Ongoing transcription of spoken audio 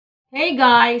Hey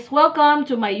guys, welcome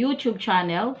to my YouTube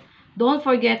channel. Don't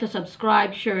forget to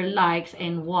subscribe, share, likes,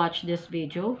 and watch this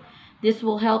video. This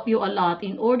will help you a lot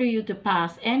in order you to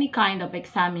pass any kind of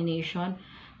examination,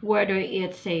 whether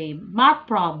it's a math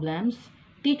problems,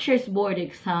 teacher's board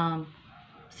exam,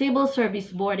 civil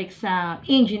service board exam,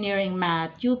 engineering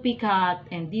math, UPCAT,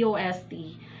 and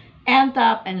DOST,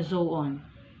 NTAP, and so on.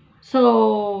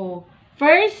 So,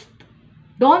 first,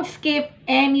 don't skip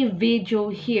any video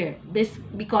here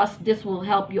because this will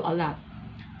help you a lot.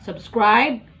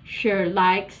 Subscribe, share,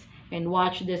 likes, and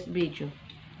watch this video.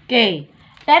 Okay,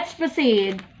 let's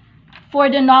proceed for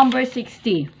the number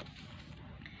 60.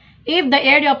 If the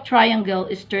area of triangle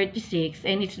is 36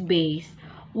 and its base,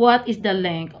 what is the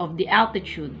length of the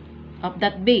altitude of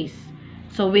that base?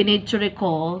 So we need to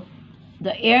recall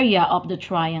the area of the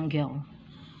triangle.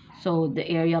 So the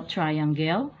area of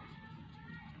triangle,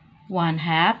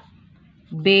 1/2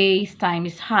 base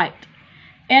times height,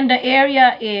 and the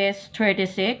area is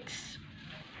 36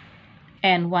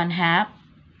 and 1/2,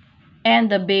 and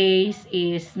the base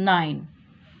is 9.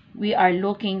 We are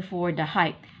looking for the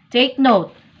height. Take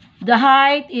note, the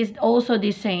height is also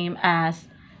the same as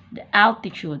the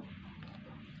altitude,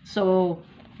 so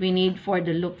we need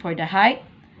look for the height.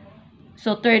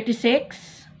 So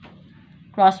 36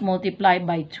 cross multiply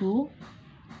by 2,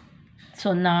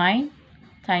 so 9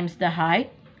 times the height,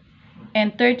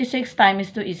 and 36 times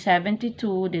 2 is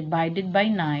 72 divided by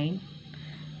 9,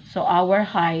 so our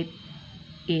height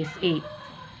is 8.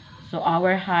 So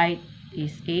our height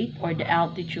is 8, or the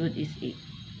altitude is 8.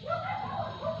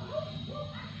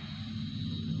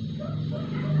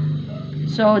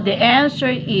 So the answer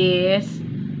is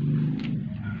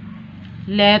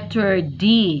letter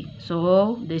D.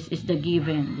 So this is the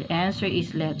given. The answer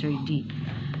is letter D.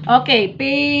 Okay,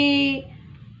 page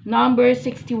number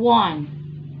 61.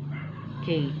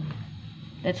 Okay,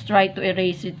 let's try to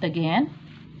erase it again.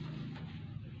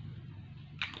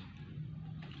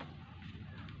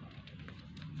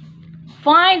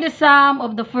 Find the sum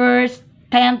of the first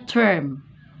 10th term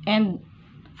and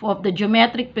of the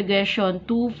geometric progression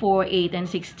 2, 4, 8, and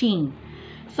 16.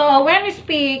 So when we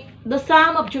speak the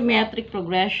sum of geometric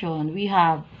progression, we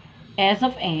have S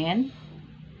of n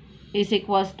is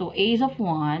equals to A's of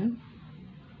 1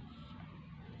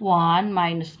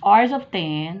 minus R's of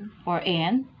 10, or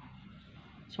n,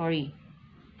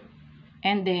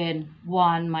 and then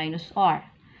 1 minus R.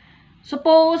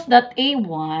 Suppose that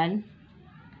A1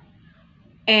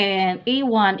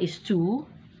 is 2.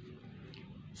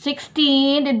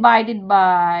 16 divided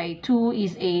by 2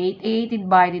 is 8. 8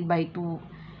 divided by 2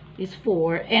 is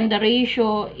 4. And the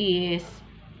ratio is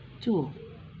 2.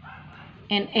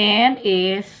 And n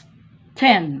is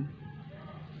 10.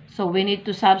 So we need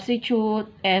to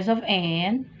substitute S of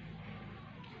n,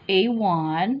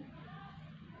 A1,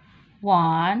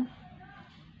 1,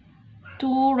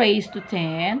 2 raised to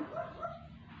 10,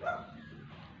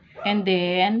 and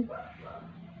then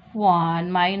 1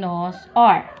 minus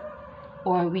R,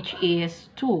 or which is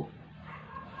 2.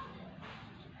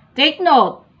 Take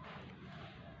note,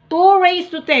 2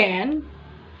 raised to 10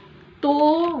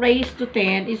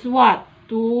 is what?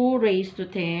 2 raised to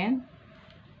 10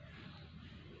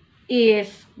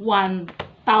 is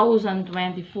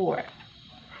 1024.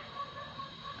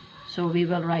 So we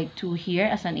will write 2 here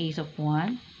as an ace of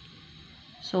 1.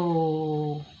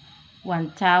 So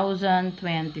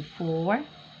 1024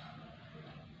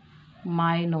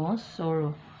 minus,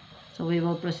 so we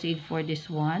will proceed for this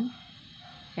one.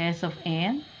 S of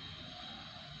n,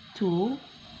 2,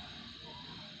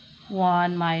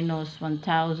 1 minus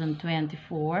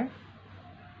 1024,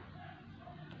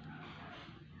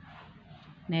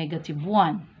 negative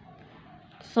 1.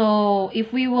 So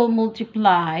if we will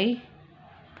multiply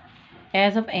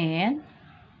S of n,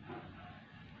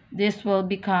 this will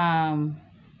become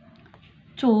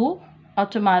 2,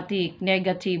 automatic,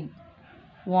 negative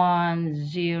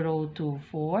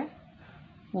 1024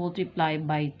 multiplied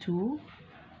by 2,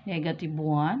 negative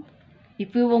 1.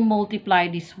 If we will multiply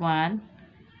this one,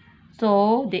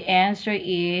 so the answer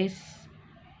is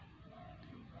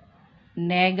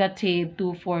negative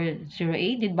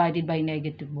 2408 divided by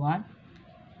negative 1,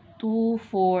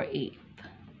 248.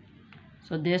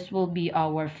 So this will be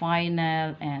our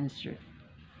final answer,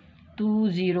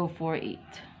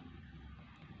 2048.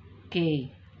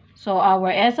 Okay, so our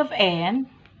S of n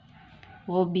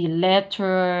will be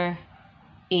letter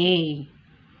A.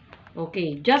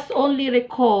 Okay, just only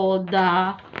recall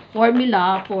the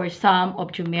formula for sum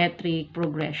of geometric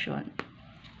progression.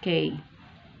 Okay,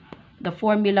 the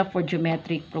formula for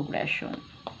geometric progression.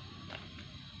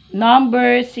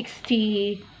 Number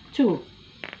 62.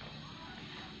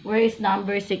 Where is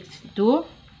number 62?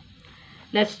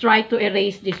 Let's try to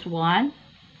erase this one.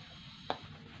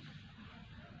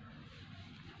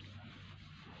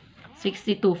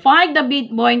 62. Find the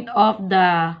midpoint of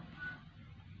the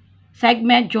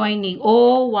segment joining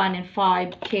O, 1, and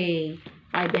 5, K,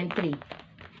 5, and 3.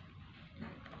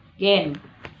 Again,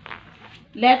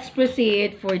 let's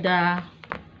proceed for the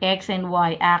X and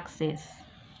Y axis.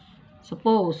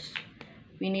 Suppose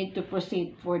we need to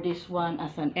proceed for this one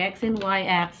as an X and Y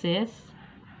axis.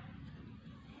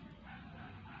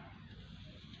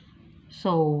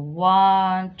 So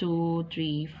 1, 2,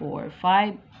 3, 4,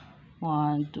 5.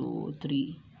 1, 2,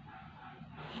 3,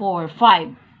 4,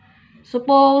 5.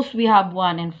 Suppose we have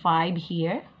 1 and 5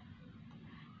 here.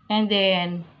 And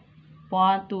then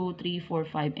 1, 2, 3, 4,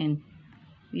 5. And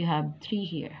we have 3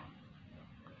 here.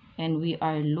 And we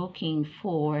are looking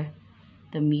for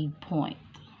the midpoint.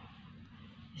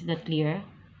 Is that clear?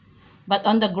 But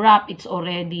on the graph, it's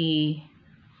already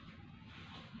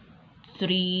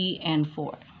 3 and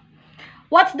 4.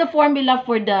 What's the formula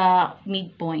for the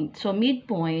midpoint? So,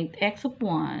 midpoint, x of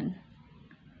 1,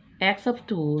 x of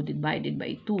 2 divided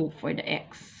by 2 for the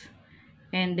x.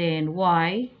 And then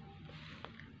y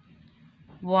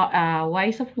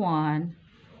is of 1,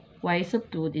 y is of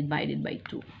 2 divided by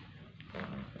 2.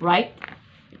 Right?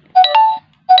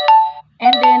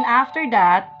 And then after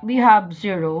that, we have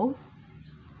 0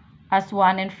 as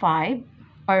 1 and 5.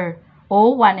 Or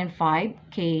O, 1 and 5.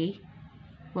 K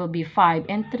will be 5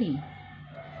 and 3.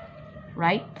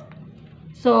 Right?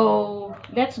 So,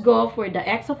 let's go for the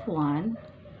x of 1.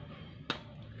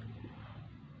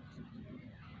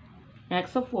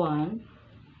 X of 1.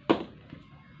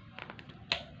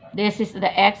 This is the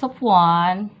x of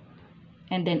 1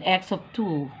 and then x of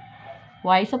 2.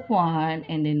 Y is of 1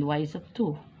 and then y is of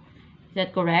 2. Is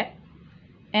that correct?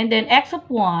 And then x of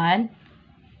 1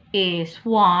 is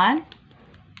 1.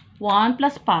 1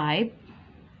 plus 5.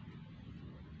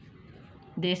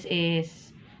 This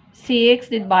is 6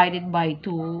 divided by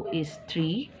 2 is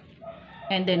 3.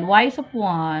 And then y is of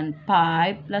 1,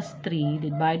 5 plus 3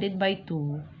 divided by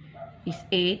 2 is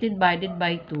 8 divided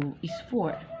by 2 is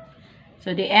 4.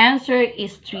 So the answer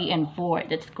is 3 and 4.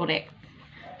 That's correct.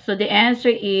 So the answer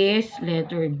is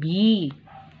letter B.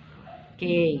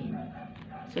 Okay.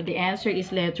 So the answer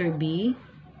is letter B.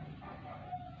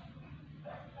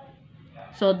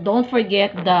 So don't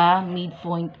forget the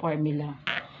midpoint formula.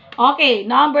 Okay,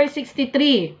 number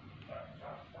 63.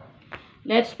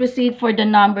 Let's proceed for the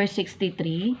number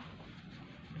 63.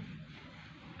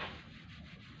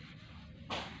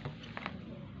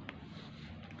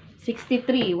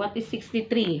 What is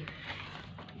 63?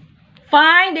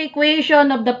 Find the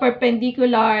equation of the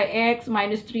perpendicular x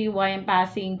minus 3y and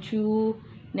passing through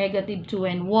negative 2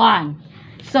 and 1.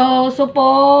 So,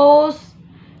 suppose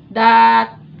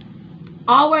that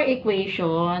our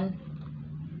equation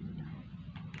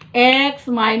x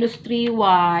minus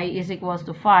 3y is equals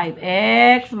to 5.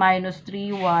 X minus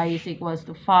 3y is equals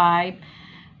to 5.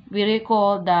 We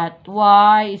recall that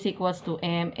y is equals to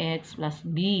mx plus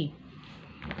b.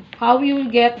 How we will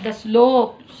get the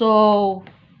slope? So,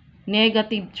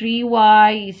 negative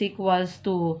 3y is equals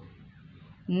to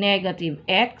negative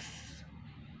x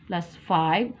plus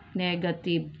 5,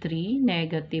 negative 3,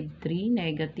 negative 3,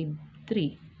 negative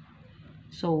 3.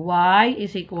 So, y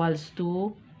is equals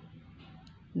to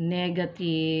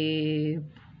negative,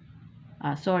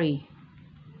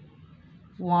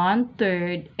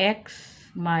 1/3 x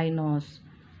minus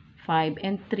 5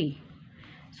 and 3.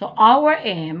 So, our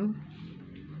m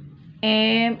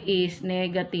is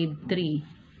negative 3.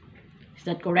 Is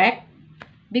that correct?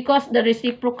 Because the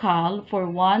reciprocal for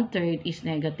 1/3 is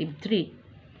negative 3.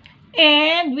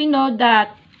 And we know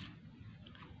that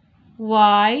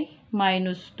y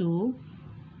minus 2,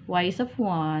 y is of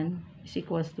 1 is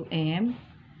equals to m,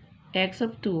 x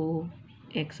of 2,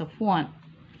 x of 1.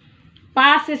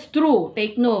 Passes through,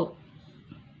 take note.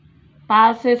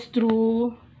 Passes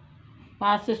through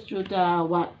the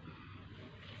what?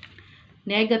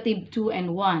 Negative 2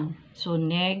 and 1. So,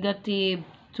 negative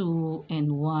 2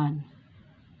 and 1.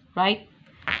 Right?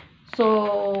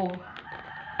 So,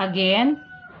 again,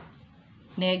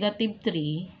 negative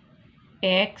 3,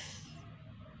 x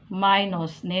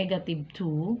minus negative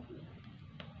 2.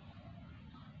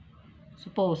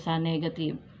 Suppose,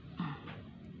 negative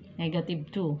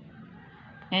 2.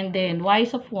 And then, y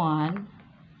is of 1,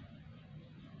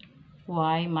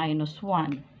 y minus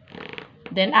 1.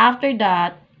 Then, after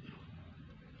that,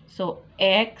 so,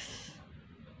 x,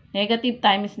 negative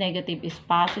times negative is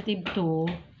positive 2,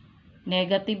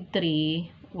 negative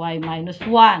 3, y minus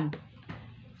 1.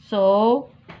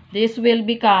 So, this will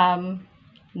become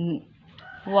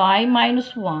y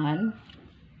minus 1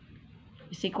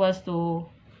 is equals to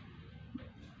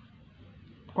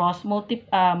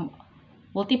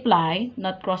multiply,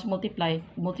 not cross multiply,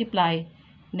 multiply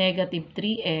negative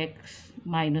 3x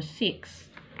minus 6.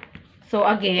 So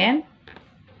again,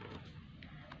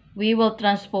 we will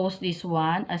transpose this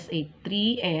one as a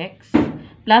 3x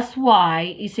plus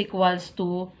y is equals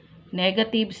to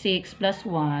negative 6 plus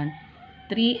 1.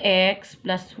 3x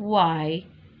plus y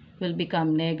will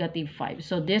become negative 5.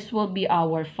 So this will be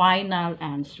our final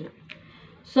answer.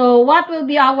 So what will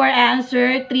be our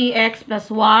answer? 3x plus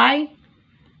y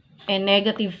and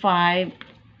negative 5.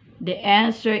 The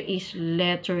answer is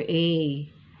letter A.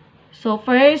 So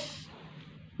first,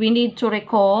 we need to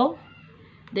recall,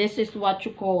 this is what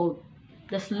you call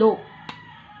the slope.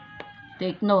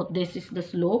 Take note, this is the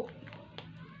slope.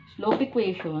 Slope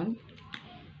equation.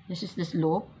 This is the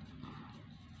slope.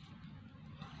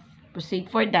 Proceed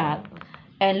for that.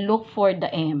 And look for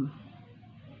the m.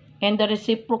 And the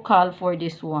reciprocal for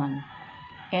this one.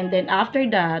 And then after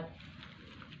that,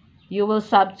 you will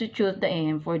substitute the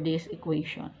m for this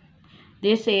equation.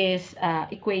 This is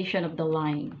equation of the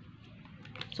line.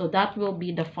 So that will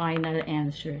be the final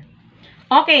answer.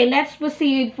 Okay, let's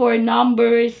proceed for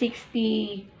number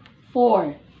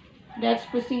 64. Let's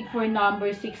proceed for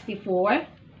number 64.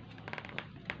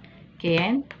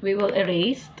 Again, we will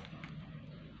erase.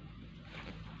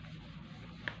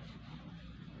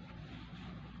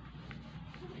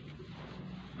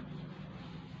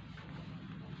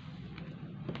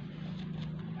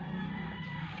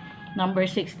 Number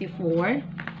 64.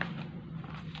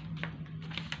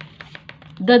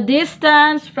 The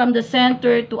distance from the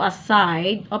center to a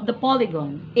side of the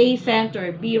polygon. A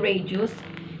center, B radius,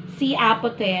 C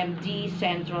apothem, D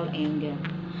central angle.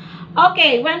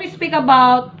 Okay, when we speak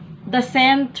about the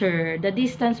center, the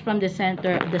distance from the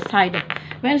center of the side,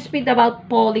 when we speak about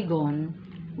polygon,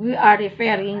 we are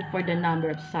referring for the number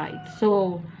of sides.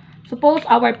 So, suppose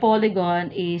our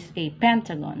polygon is a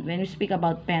pentagon. When we speak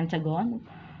about pentagon,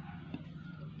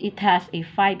 it has a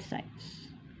 5 sides,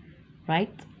 right?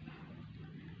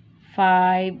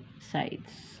 5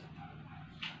 sides,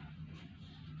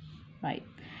 right?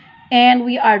 And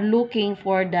we are looking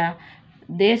for the,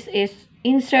 this is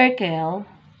in circle,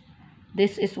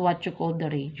 this is what you call the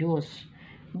radius,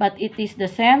 but it is the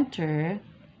center.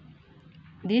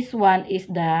 This one is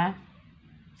the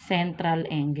central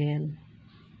angle.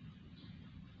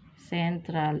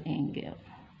 Central angle.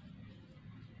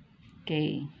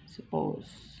 Okay, suppose.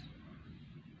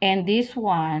 And this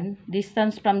one,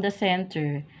 distance from the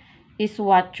center, is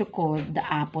what you call the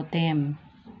apothem.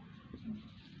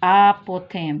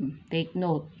 Apothem. Take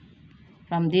note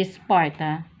from this part,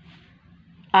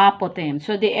 apothem.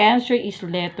 So the answer is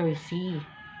letter C.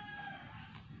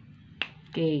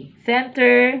 Okay,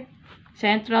 center,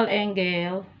 central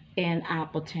angle, and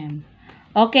apothem.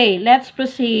 Okay, let's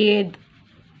proceed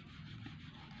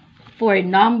for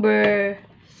number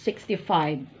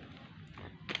 65.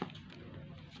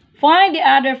 Find the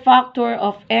other factor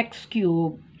of x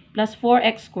cubed plus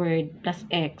 4x squared plus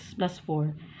x plus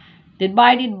 4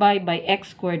 divided by x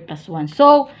squared plus 1.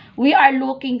 So, we are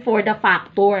looking for the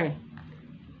factor.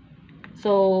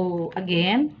 So,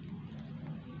 again,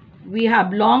 we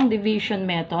have long division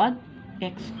method,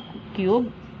 x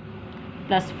cubed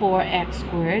plus 4x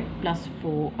squared plus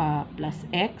 4 plus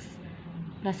x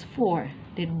plus 4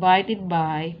 divided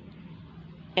by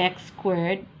x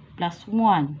squared plus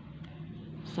 1.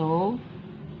 So,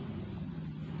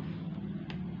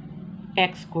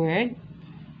 x squared,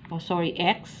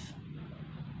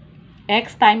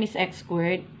 x times x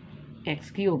squared,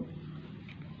 x cubed.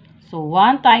 So,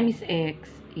 1 times x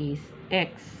is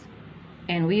x.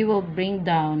 And we will bring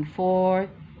down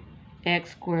 4x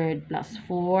squared plus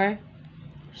 4.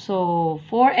 So,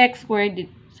 4x squared,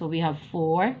 so we have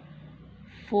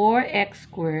 4x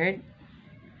squared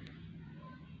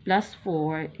plus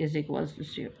 4 is equals to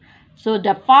 0. So,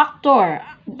 the factor,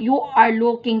 you are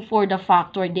looking for the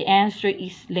factor. The answer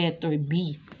is letter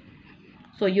B.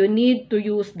 So, you need to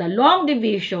use the long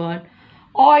division,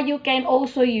 or you can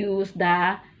also use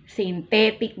the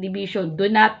synthetic division. Do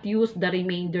not use the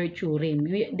remainder theorem.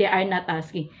 They are not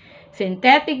asking.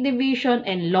 Synthetic division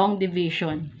and long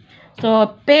division.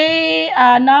 So,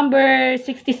 number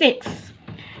 66.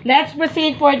 Let's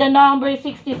proceed for the number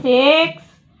 66.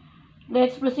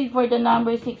 Let's proceed for the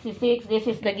number 66. This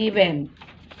is the given.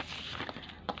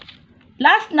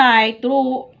 Last night,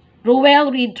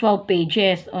 Ruel read 12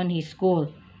 pages on his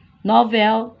school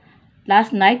novel.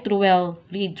 Last night, Ruel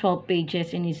read 12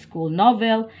 pages in his school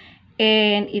novel,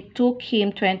 and it took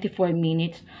him 24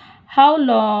 minutes. How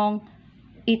long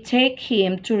it take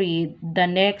him to read the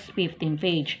next 15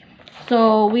 page?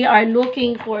 So, we are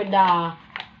looking for the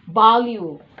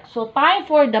value. So, time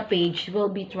for the page will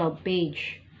be 12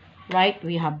 page. right?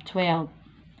 We have 12.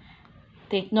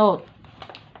 Take note.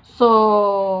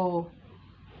 So,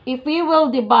 if we will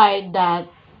divide that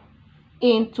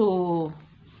into,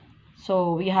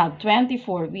 so we have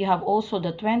 24. We have also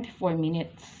the 24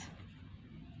 minutes.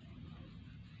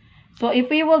 So, if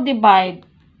we will divide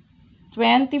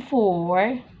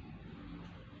 24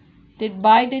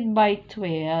 divided by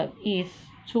 12 is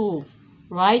 2,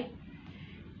 right?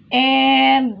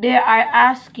 And they are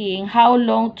asking how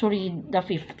long to read the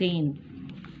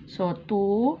 15. So,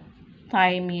 2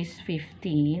 times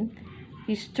 15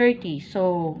 is 30.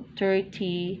 So,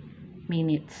 30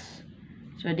 minutes.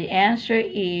 So, the answer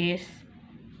is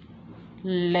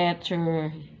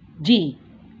letter G.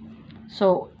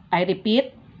 So, I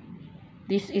repeat,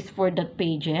 this is for the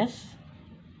pages.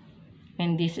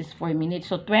 And this is for minutes.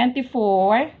 So,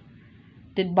 24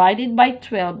 divided by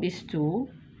 12 is 2.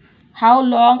 How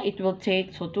long it will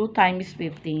take? So, 2 times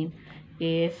 15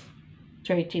 is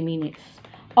 30 minutes.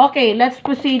 Okay, let's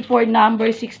proceed for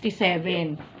number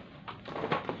 67.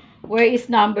 Where is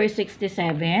number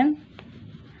 67?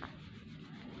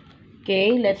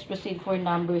 Okay, let's proceed for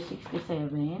number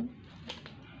 67.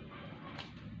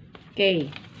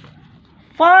 Okay.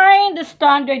 Find the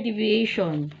standard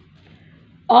deviation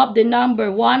of the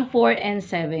number 1, 4, and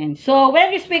 7. So,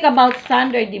 when we speak about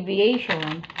standard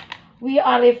deviation, we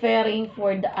are referring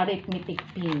for the arithmetic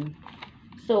mean.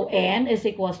 So, n is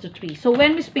equals to 3. So,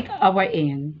 when we speak our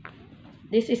n,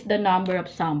 this is the number of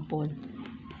sample.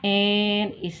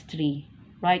 N is 3.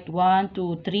 Right? 1,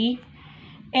 2, 3.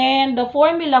 And the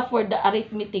formula for the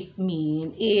arithmetic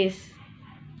mean is,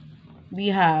 we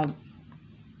have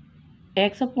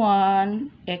x of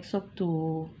 1, x of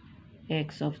 2,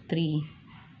 x of 3.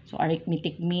 So,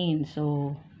 arithmetic mean.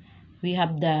 So, we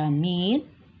have the mean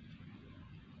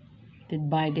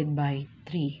divided by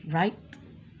 3, right?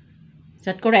 Is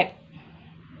that correct?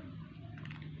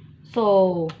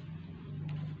 So,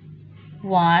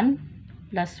 1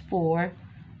 plus 4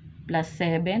 plus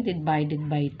 7 divided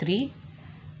by 3.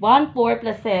 1, 4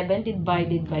 plus 7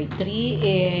 divided by 3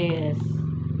 is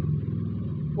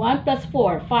 1 plus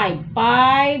 4, 5.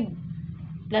 5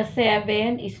 plus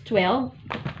 7 is 12.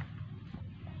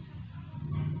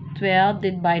 12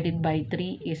 divided by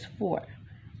 3 is 4.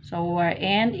 So, our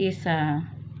n is,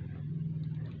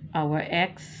 our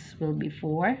x will be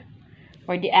 4.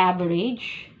 For the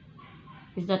average,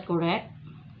 is that correct?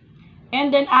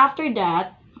 And then after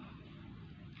that,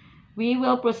 we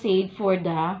will proceed for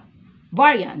the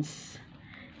variance.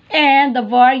 And the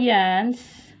variance,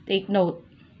 take note,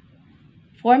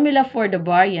 formula for the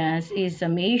variance is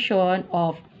summation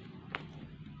of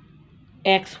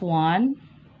x1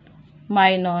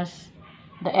 minus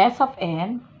the s of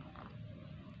n,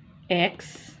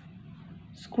 x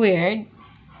squared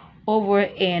over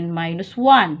n minus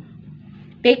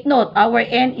 1. Take note, our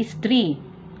n is 3.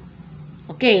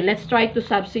 Okay, let's try to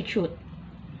substitute.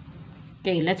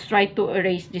 Okay, let's try to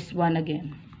erase this one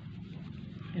again.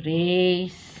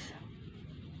 Erase.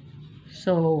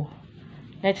 So,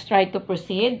 let's try to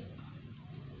proceed.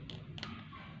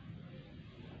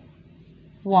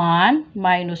 1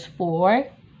 minus 4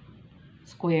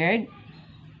 squared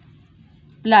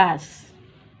plus,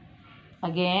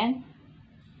 again,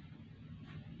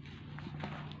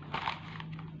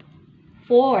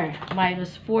 4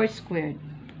 minus 4 squared.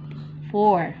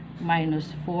 4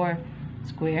 minus 4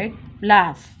 squared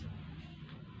plus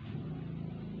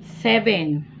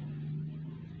 7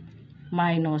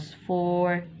 minus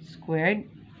 4 squared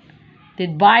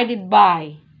divided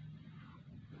by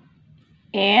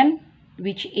n,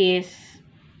 which is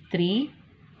 3.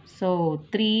 So,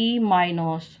 3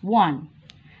 minus 1.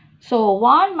 So,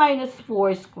 1 minus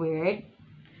 4 squared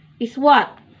is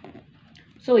what?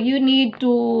 So, you need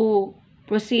to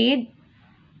proceed.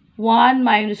 1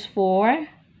 minus 4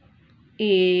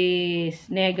 is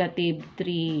negative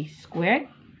 3 squared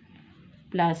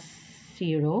plus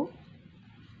 0.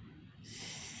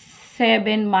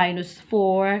 7 minus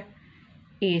 4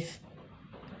 is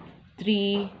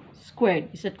 3 squared.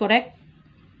 Is that correct?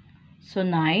 So,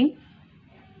 9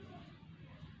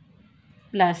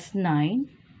 plus 9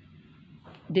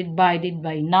 divided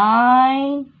by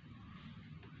 9.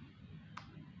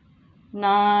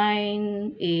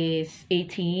 9 is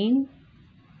 18.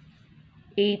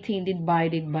 18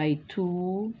 divided by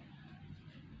 2.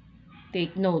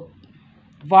 Take note.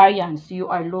 Variance. You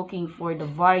are looking for the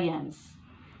variance.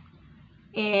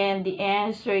 And the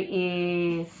answer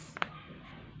is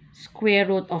square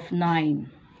root of 9.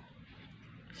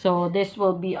 So, this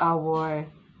will be our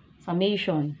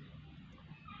summation.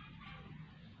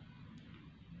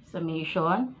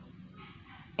 Summation.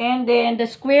 And then, the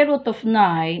square root of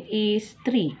 9 is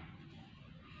 3.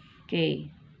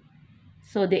 Okay.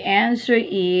 So the answer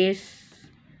is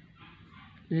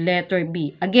letter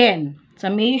B. Again,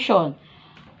 summation.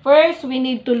 First, we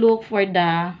need to look for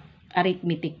the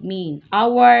arithmetic mean.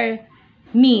 Our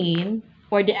mean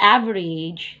or the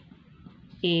average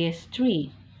is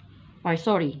 3. Or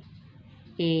sorry,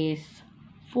 is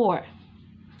 4.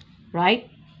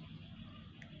 Right?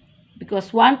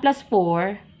 Because 1 plus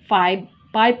 4, 5.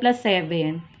 5 plus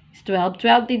 7 is 12.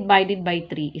 12 divided by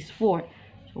 3 is 4.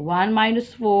 So 1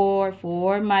 minus 4,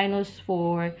 4 minus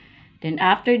 4. Then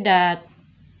after that,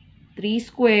 3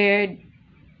 squared,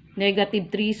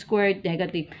 negative 3 squared,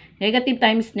 negative. Negative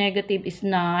times negative is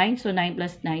 9. So 9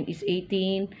 plus 9 is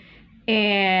 18.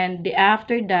 And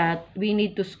after that, we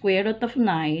need to square root of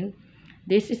 9.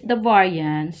 This is the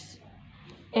variance.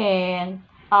 And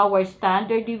our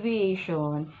standard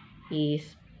deviation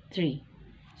is 3.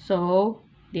 So,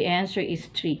 the answer is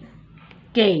 3.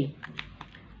 Okay.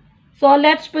 So,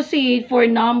 let's proceed for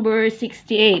number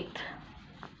 68.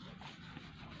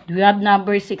 Do we have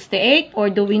number 68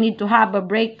 or do we need to have a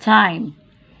break time?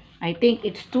 I think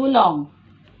it's too long.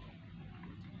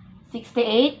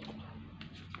 68.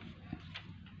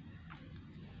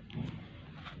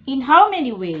 In how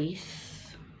many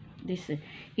ways,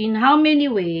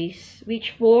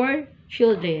 which 4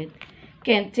 children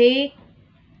can take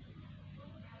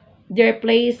their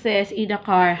places in a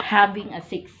car having a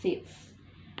 6 seats?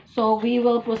 So we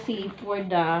will proceed for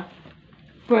the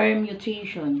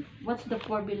permutation. What's the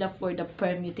formula for the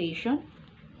permutation?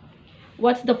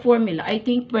 What's the formula? I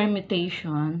think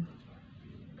permutation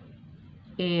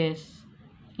is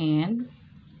n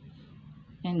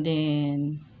and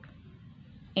then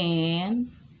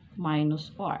n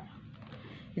minus r.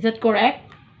 Is that correct?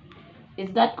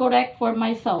 Is that correct for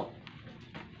myself?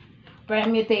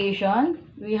 Permutation,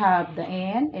 we have the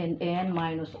n and n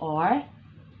minus r.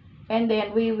 And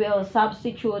then we will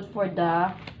substitute for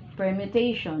the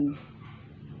permutation.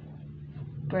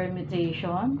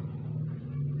 Permutation.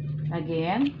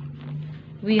 Again,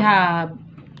 we have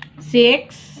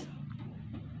 6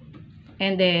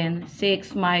 and then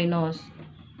 6 minus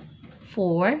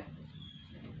 4.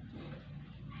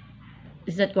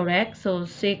 Is that correct? So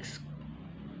 6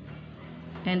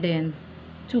 and then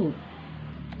 2.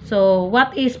 So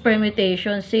what is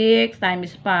permutation? 6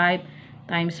 times 5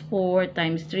 times 4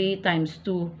 times 3 times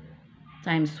 2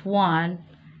 times 1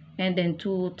 and then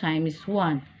 2 times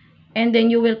 1. And then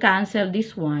you will cancel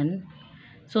this one.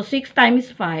 So 6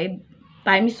 times 5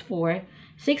 times 4.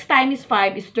 6 times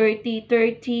 5 is 30.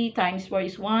 30 times 4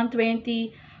 is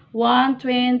 120.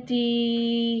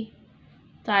 120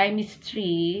 times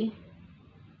 3.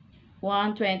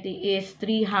 120 is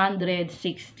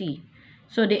 360.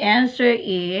 So the answer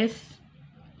is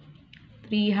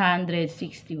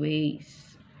 360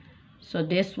 ways. So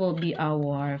this will be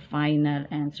our final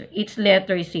answer. It's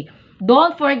letter C.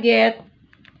 Don't forget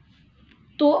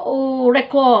to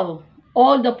recall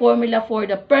all the formula for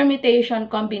the permutation,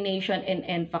 combination, and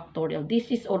n factorial. This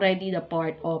is already the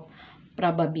part of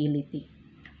probability.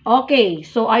 Okay,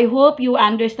 so I hope you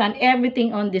understand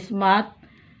everything on this math.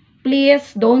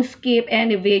 Please don't skip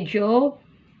any video.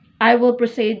 I will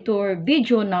proceed to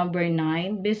video number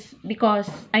 9 because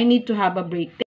I need to have a break.